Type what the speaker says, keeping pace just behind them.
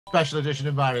Special edition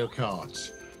of Mario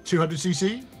Kart.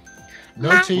 200cc,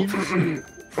 no teams,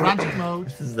 frantic mode,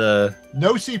 This is the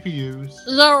no CPUs,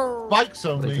 No. bikes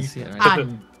only, right?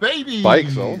 and babies.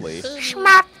 Bikes only.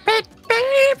 Smuppet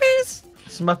babies.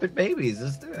 Smuppet babies.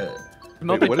 Let's do it.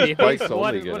 Wait, what is bikes What-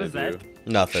 only what gonna is that? do?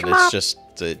 Nothing. It's just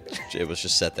it was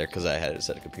just set there because I had it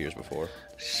set to computers before.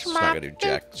 It's not gonna do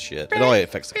jack shit. It only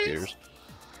affects the computers.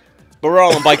 But we're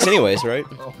all on bikes anyways, right?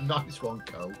 Oh, nice one,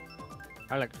 Cole.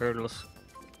 I like turtles.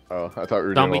 Oh, I thought we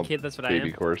were Zombie doing kid, that's what I baby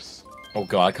am. course. Oh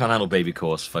god, I can't handle baby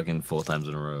course fucking 4 times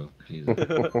in a row. Jesus.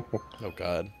 Oh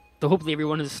god. So hopefully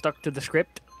everyone is stuck to the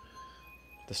script.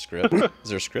 The script? Is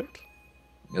there a script?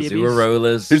 Azura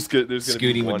rollers. There's gonna be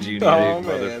Scooty one Jr. big Oh, man.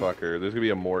 motherfucker. There's gonna be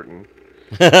a Morton.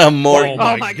 More.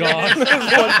 Oh my god.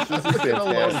 This is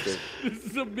fantastic. This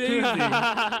is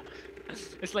amazing.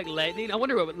 It's like lightning. I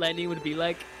wonder what lightning would be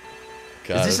like.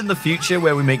 Is this in the future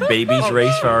where we make babies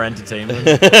race for our entertainment?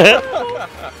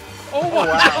 Oh my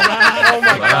god. Oh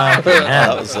my god.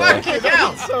 That was Fucking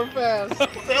hell! So fast.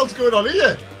 What the hell's going on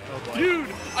here? Dude,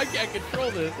 I can't control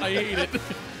this. I hate it.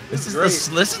 This is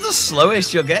the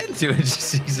slowest you're getting to in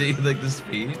GCC, like the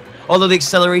speed. Although the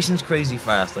acceleration's crazy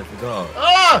fast, I forgot.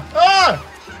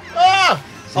 Ah!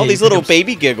 all Yeah, these you pick little up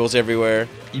baby giggles everywhere.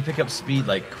 You pick up speed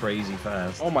like crazy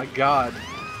fast. Oh my god.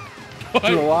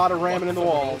 Doing a lot of ramming in the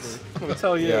walls. Let me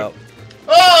tell you. Yeah.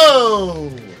 Oh!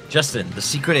 Justin, the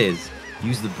secret is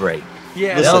use the brake.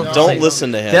 Yeah. Listen, they'll don't say-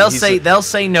 listen to him. They'll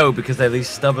say no because they're these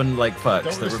stubborn like fucks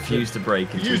Don't that listen refuse to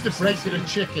brake. in Use the 200cc. brake to the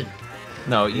chicken.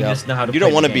 No, you just know how to. You don't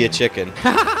play want the to be a game. chicken. You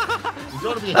don't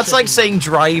wanna be a That's like chicken. saying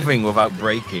driving without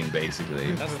braking,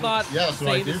 basically. That's not Yeah, that's what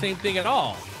I saying the do. same thing at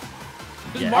all.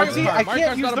 This is Yeah. Mario See, Kart. I Mario can't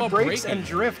Kart's use not the about brakes braking. and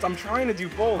drift. I'm trying to do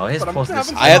both. Oh, his but I'm post is-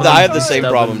 having I have the trouble. same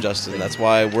Stubborn. problem, Justin. That's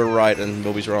why we're right and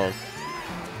Moby's wrong.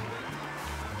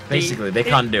 Basically, they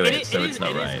can't do it, so it's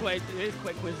not right. It is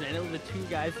quite coincidental. The two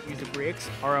guys that use the brakes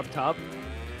are up top.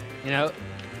 You know,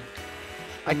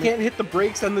 I can't hit the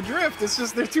brakes and the drift. It's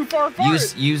just they're too far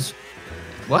apart. Use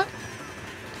what?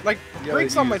 Like You gotta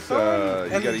brakes on my use, thumb you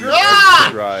and the gotta use drift. Ah!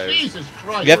 drive. Jesus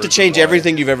Christ. You have to change Why?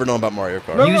 everything you've ever known about Mario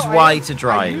Kart. No, Use I Y am- to I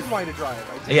drive. use Y to drive.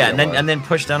 I do. Yeah, Yeah, and then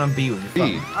push down on B with your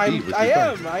B. thumb. B with I your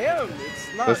am. thumb. I am.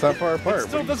 It's not. That's not far apart. It What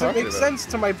still are you doesn't talking make about? sense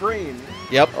to my brain.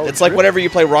 Yep. Oh, It's like drift? whenever you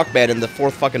play Rock Band and the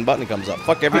 4th fucking button comes up.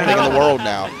 Fuck everything in the world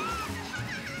now.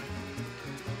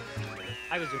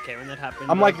 I was okay when that happened.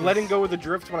 I'm but like it's- letting go of the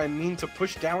drift when I mean to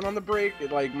push down on the brake.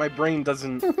 It, like my brain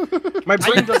doesn't. My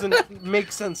brain doesn't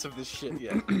make sense of this shit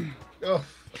yet. Oh,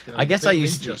 I guess I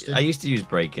used Justin. to use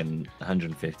brake in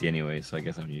 150 anyway, so I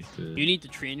guess I'm used to it. You need to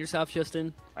train yourself,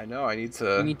 Justin. I know. I need You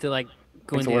to. need to like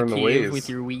go need to into a learn the cave ways. with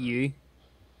your Wii U.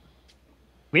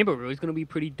 Rainbow Road's gonna be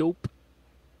pretty dope.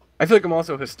 I feel like I'm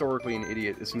also historically an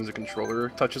idiot as soon as a controller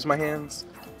touches my hands.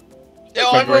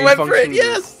 Oh, My I brain went for it. functions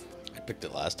Yes. I picked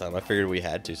it last time. I figured we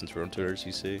had to since we're on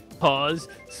 200cc. Pause.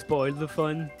 Spoil the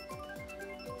fun.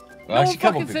 Well, No actually, one a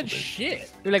couple fucking said people did.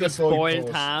 shit. You're like a Good boy, spoiled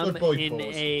pause. ham Good boy, in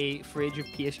pause. a fridge of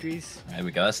pastries. There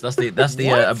we go. That's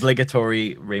the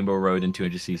obligatory Rainbow Road in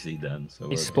 200cc done. So A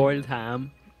we're spoiled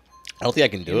ham. I don't think I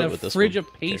can do In it a with this fridge one.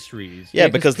 of pastries. Yeah,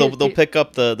 'cause because they'll pick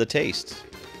up the taste.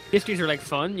 Pastries are like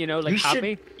fun, you know, like you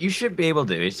happy. should be able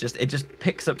to. It just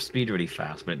picks up speed really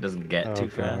fast, but it doesn't get Oh, too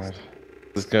fast. God.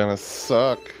 This is gonna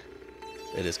suck.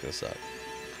 It is gonna suck.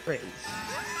 Great.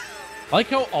 I like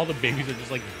how all the babies are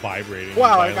just like vibrating.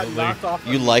 Wow, I got violently. knocked off.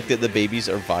 You like that the babies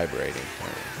are vibrating.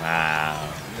 Wow.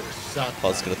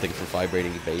 Paul's gonna think for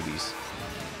vibrating babies.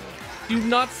 Do you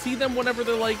not see them whenever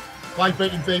they're like?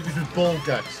 Vibrating babies with ball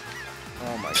guts.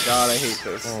 Oh my god, I hate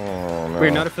this. Oh no. We're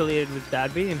not affiliated with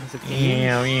Dadby and his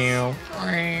opinions.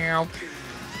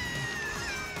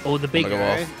 Oh, the big I'm gonna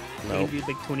go guy. off. No. Nope. Do the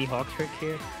big Tony Hawk trick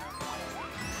here.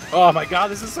 Oh my god,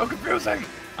 this is so confusing.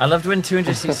 I loved when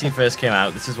 200cc first came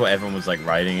out. This is what everyone was like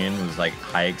riding in. Was like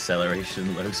high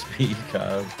acceleration, low speed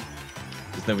car.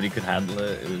 Because nobody could handle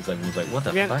it. It was everyone was like, what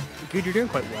the Yeah, fuck? dude, you're doing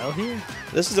quite well here.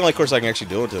 This is the only course I can actually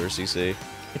do on 200cc.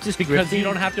 It's just Because drifting. you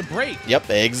don't have to brake. Yep,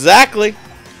 exactly.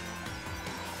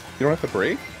 You don't have to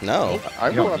brake? No.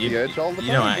 I'm You going don't- off the edge all the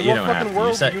you time. don't- In you what don't fucking have to. world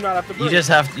You said- do you not have to You brake?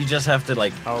 just have to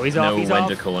like Oh, he's know off, he's when off.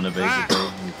 to corner basically.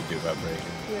 You can do that breaking.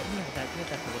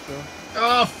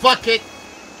 Oh, fuck it.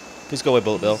 Please go away,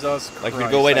 Bullet Bill. Jesus Like you to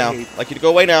Christ, go away I now. hate Like you to go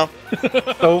away now.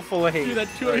 So full of hate. Dude, that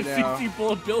right now. 260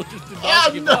 bullet bill just did not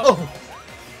Oh, give up. no.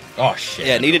 Oh shit.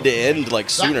 Yeah, it needed to end like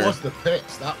That sooner. was the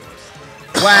pits. That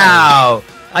was. Wow!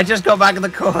 I just got back in the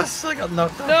course. I got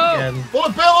knocked off again.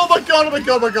 Bullet Bill. Oh, my God. Oh, my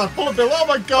God. Oh, my God. Bullet Bill. Oh,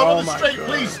 my God. Oh on the my straight, God.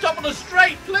 please. Stop on the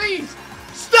straight, please.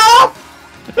 Stop.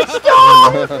 Stop.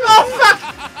 Oh, fuck.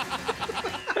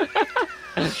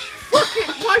 Fuck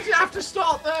it. Why did it have to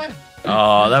start there?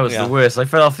 Oh, that was Yeah. the worst. I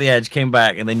fell off the edge, came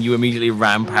back, and then you immediately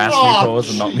ran past me, Oh, pause,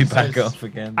 and knocked me back Jesus. off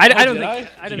again. I don't did think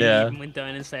I don't Yeah. even went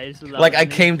down inside. So Like I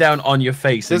came down on your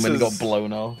face and This when it got is-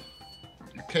 blown off.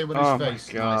 It came on Oh his my face.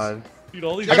 god. Dude,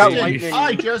 all these I got Justin, lightning.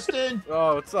 hi, Justin.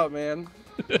 Oh, what's up, man?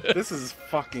 This is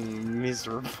fucking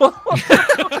miserable. I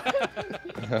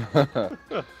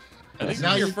think Now this is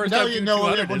your you, first now time you to know when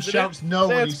 200, everyone isn't it? shouts no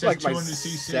when he That's says like my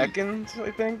 200cc. second,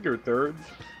 I think, or third.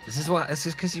 This is why. It's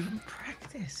just because you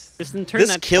practice. Just turn This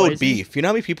that killed poison. beef. You know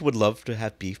how many people would love to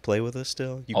have beef play with us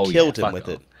still? You Oh, yeah, killed him fuck with off.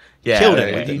 it. Yeah, Killed yeah,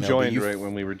 it yeah. with He it. No, but joined you- right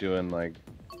when we were doing like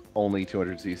only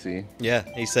 200cc. Yeah,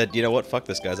 he said, you know what? Fuck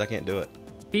this, guys. I can't do it.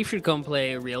 Beef should come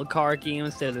play a real card game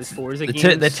instead of those Forza They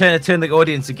games. turn the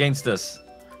audience against us.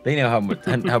 They know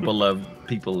how beloved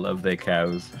people love their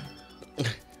cows.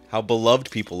 How beloved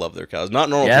people love their cows. Not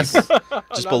normal Yes. people.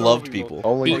 Just Not normal beloved people.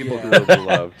 people. Only people who are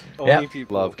beloved. Only Yeah.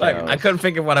 people. Love Like, cows. I couldn't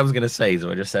think of what I was gonna say,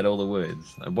 so I just said all the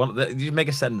words. You make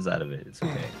a sentence out of it. It's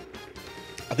okay.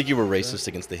 I think you were racist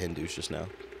against the Hindus just now.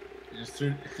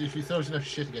 If you throw enough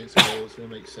shit against the walls, it'll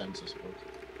make sense, I suppose.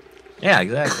 Yeah,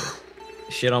 exactly.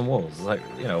 Shit on walls, like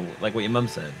like what your mum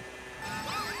said.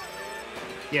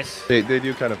 Yes. They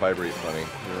do kind of vibrate funny.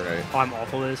 You're right. Oh, I'm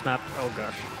awful at this map. Oh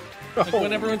gosh. Like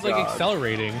when Oh everyone's my like God.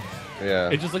 accelerating, Yeah.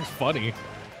 it just looks funny.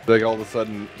 Like all of a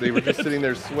sudden, they were just sitting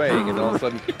there swaying, and all of a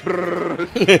sudden,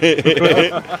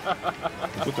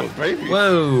 with those babies.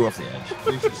 Whoa, off the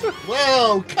edge. Jesus.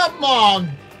 Whoa, come on!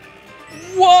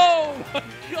 Whoa! My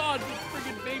God, this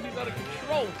friggin' baby's out of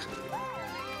control.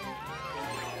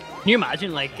 Can you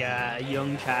imagine like a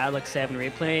young child, like 7 or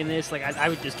 8, playing this? Like I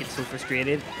would just get so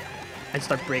frustrated. I'd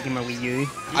start breaking my Wii U.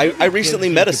 I recently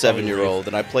Kids met a could probably 7-year-old,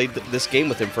 and I played this game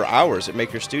with him for hours at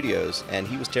Maker Studios, and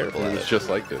he was terrible It at was it. just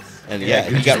like this. And yeah,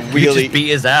 he You got just really... beat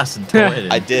his ass and taunted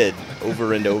him. I did,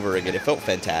 over and over again. It felt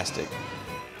fantastic.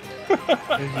 Years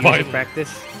Finally. of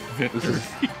practice.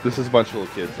 This is a bunch of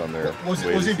little kids on their Was it-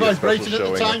 way was to he see a special vibrating at the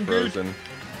showing time, of dude? Frozen.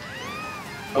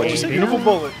 What'd you say? Beautiful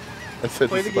bullet. I said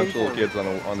Play this is the a bunch of game little for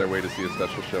me. kids on their way to see a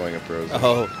special showing of Frozen.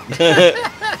 Oh.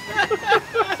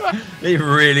 They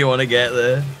really want to get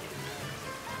there.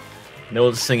 They're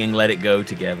all singing "Let It Go"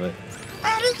 together.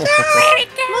 I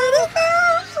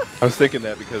was thinking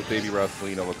that because Baby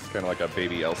Rosalina looks kind of like a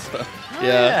baby Elsa.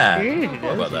 Yeah.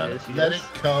 What about that? Let it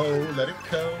go, let it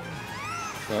go.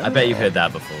 I bet you've heard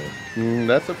that before.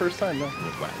 That's the first time, no.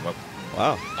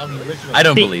 Wow. I'm the original. I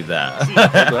don't See- believe that.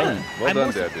 Well done. Well I'm done,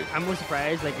 more, Debbie. I'm more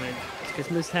surprised like when it's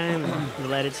Christmas time and the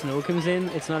Let It Snow comes in.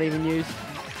 It's not even used.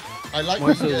 I like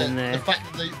More so the, than, the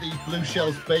fact that the blue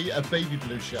shell's a baby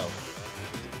blue shell.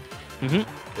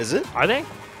 Is it? Are they?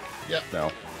 No,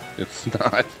 it's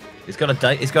not. It's got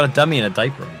a dummy in a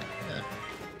diaper. on it.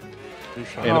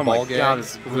 And Oh a my ball gag. God,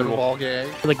 it's Is it a brutal. ball gag?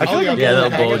 Like I feel like I'm Yeah, getting little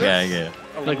the ball hang of gag. this.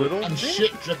 Yeah. A Like- little And bit.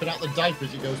 shit dripping out the diaper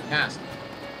as it goes past.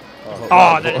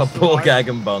 Oh, that A is so ball harsh. gag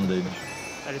and bondage.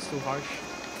 That is so harsh.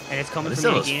 And it's coming This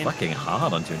from me was again. fucking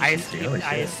hard on I 260. Holy escaped,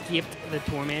 I shit. escaped the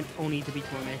torment only to be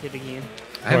tormented again.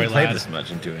 I haven't Sorry, played lad. this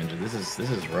much in 200. This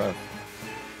is rough.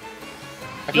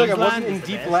 I feel like I Queensland wasn't in is the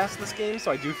deep best. last this game,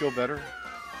 so I do feel better.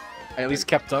 I at least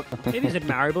kept up. It is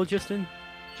admirable, Justin.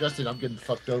 Justin, I'm getting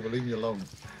fucked over. Leave me alone.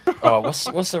 Oh,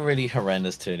 what's a really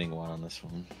horrendous turning one on this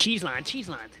one? Cheeseland,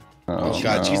 Cheeseland. Oh, Oh,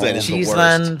 God, no. Cheeseland is the worst.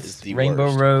 Cheeseland, Is the Rainbow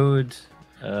worst. Road.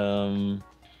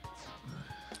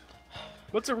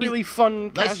 What's a really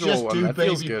fun Let's casual just one? do That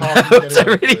feels baby good. party. and get It's it a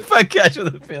over really with. fun casual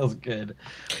that feels good.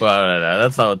 Well, no,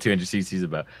 that's not what 200cc is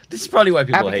about. This is probably why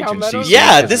people Happy hate Cow 200cc. Meadows?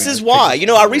 Yeah, because this we is just why. pick You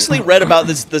know, I recently read about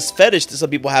this fetish that some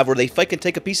people have where they fucking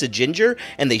take a piece of ginger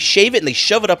and they shave it and they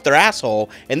shove it up their asshole,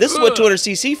 and this is what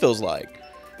 200cc feels like.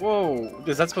 Whoa,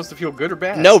 is that supposed to feel good or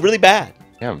bad? No, really bad.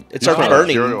 Damn. It starts No.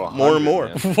 burning 0 to more and 100, more.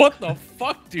 man. What the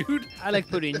fuck, dude? I like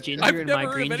putting ginger I've in never my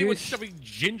heard green of anyone juice. shoving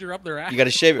ginger up their ass. You got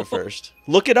to shave it first.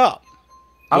 Look it up.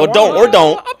 I Well, want don't to. or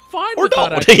don't. I'm fine Or with that,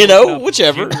 don't, actually, you know, looking up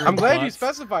whichever. ginger I'm and glad you butts.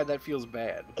 specified that feels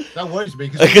bad. That worries me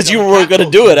Because you weren't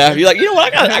gonna do it after. You're like, you know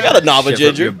what? I got a knob of Shove up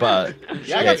your ginger. butt.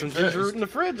 Yeah, I got some ginger root in the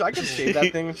fridge. I could shave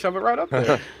that thing and shove it right up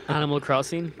there. Animal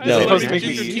Crossing. No. I Supposed said to make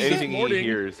ginger you- tea Anything this he morning.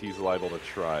 hears, he's liable to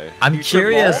try. I'm You trip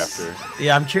curious. after.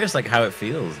 Yeah, I'm curious like how it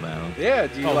feels now. Yeah,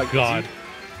 do you Oh, like? God.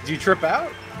 Do you trip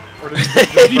out? Or do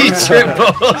You trip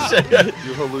balls. You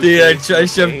Dude, I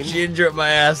hallucinate shoved pain. ginger up my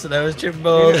ass and I was tripping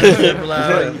balls. Yeah,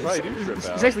 you probably do trip It's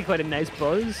out. actually quite a nice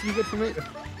buzz you get from it.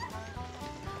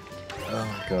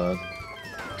 Oh god.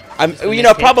 You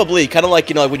know, probably kind of like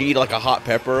when you eat like a hot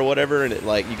pepper or whatever, and it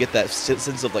like you get that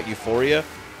sense of like euphoria.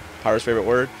 Pyro's favorite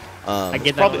word. I It's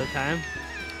get that all probably, the time.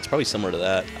 It's probably similar to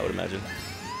that, I would imagine.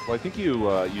 Well, I think you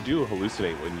do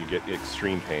hallucinate when you get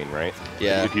extreme pain, right?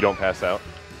 Yeah. If you don't pass out.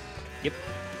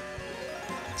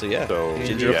 So yeah, So,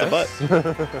 ginger up the butt.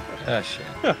 Oh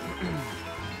shit.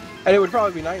 And it would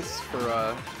probably be nice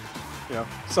for,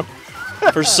 some.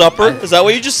 For supper? Is that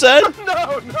what you just said?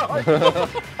 No, no.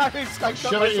 I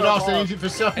Shove it in your ass and eat it for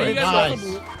supper. Hey, you guys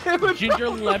Nice. got some ginger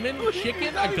lemon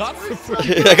chicken? I got some.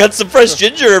 I got some fresh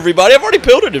ginger, everybody. I've already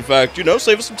peeled it, in fact. You know,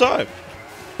 save us some time.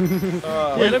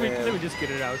 Wait, let me just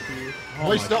get it out to you.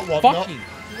 Waste not, want not. Fucking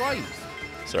Christ.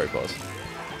 Sorry, boss.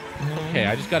 Okay,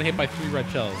 I just got hit by 3 red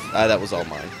shells. That was all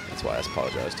mine. That's why I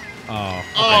apologized. Oh.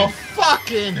 Oh,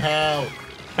 fucking hell.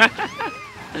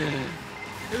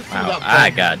 Wow,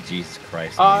 I got Jesus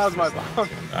Christ. Oh, that was my fault.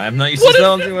 I'm not used to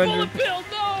selling 200. Bill,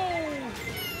 no!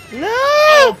 No!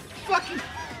 Oh, fucking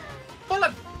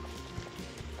bollock.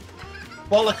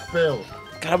 Bollock Bill.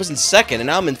 God, I was in second, and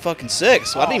now I'm in fucking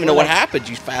sixth. So I didn't even know what happened,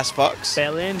 you fast fucks.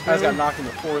 Fell in. I just got knocked in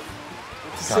the fourth.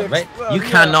 God, right? You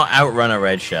cannot outrun a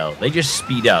red shell. They just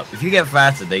speed up. If you get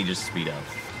faster, they just speed up.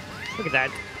 Look at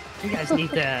that. You guys need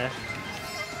to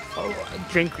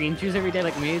drink green juice every day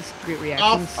like me. It's great Oh,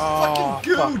 reactions.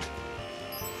 fucking good.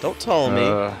 Don't tell me.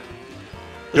 Doesn't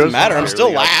Yours matter, I'm really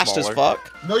still got last as smaller.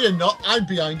 fuck. No, you're not. I'm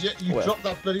behind you. You Well. dropped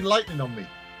that bloody lightning on me.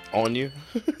 On you.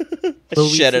 Will we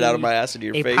Shed it out of see my ass into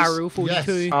your a face. Paru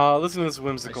 42. Yes. Listen to this I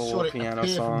whimsical saw it piano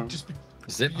appear from song. just be-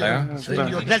 Is it Yeah, there? it's This like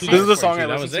your That's teeth. is the song I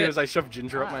That listen was to it? as I shove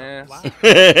ginger up my ass.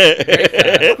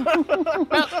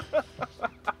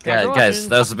 Guys,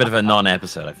 that was a bit of a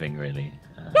non-episode, I think, really.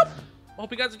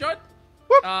 Hope you guys enjoyed.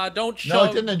 Don't No, I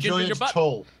shove didn't enjoy ginger in it your butt. at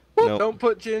all. No. Don't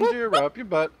put ginger up your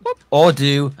butt. Or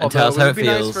do, and tell us how Although it would be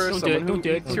nice feels. for Don't do someone it, don't who do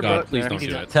it. eats Oh your God, butt. please Yeah. don't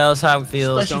do that. Tell us how it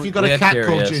feels. Especially if you got We a are cat called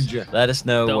curious. Ginger. Let us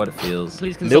know Don't. what it feels.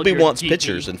 Please consult Nobody your wants GP.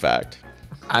 pictures, in fact.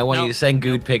 I want you to send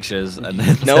good pictures and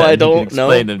then No, you I can don't, no.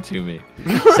 explain them to me.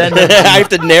 Send them I have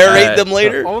to narrate them Uh,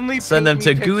 later. Only Send them to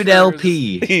paint me good pictures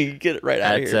LP Get it right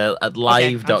out of at here. at Okay,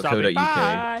 I'm stopping. live.co.uk.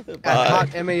 Bye. at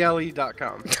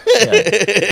hotmale.com. Yeah.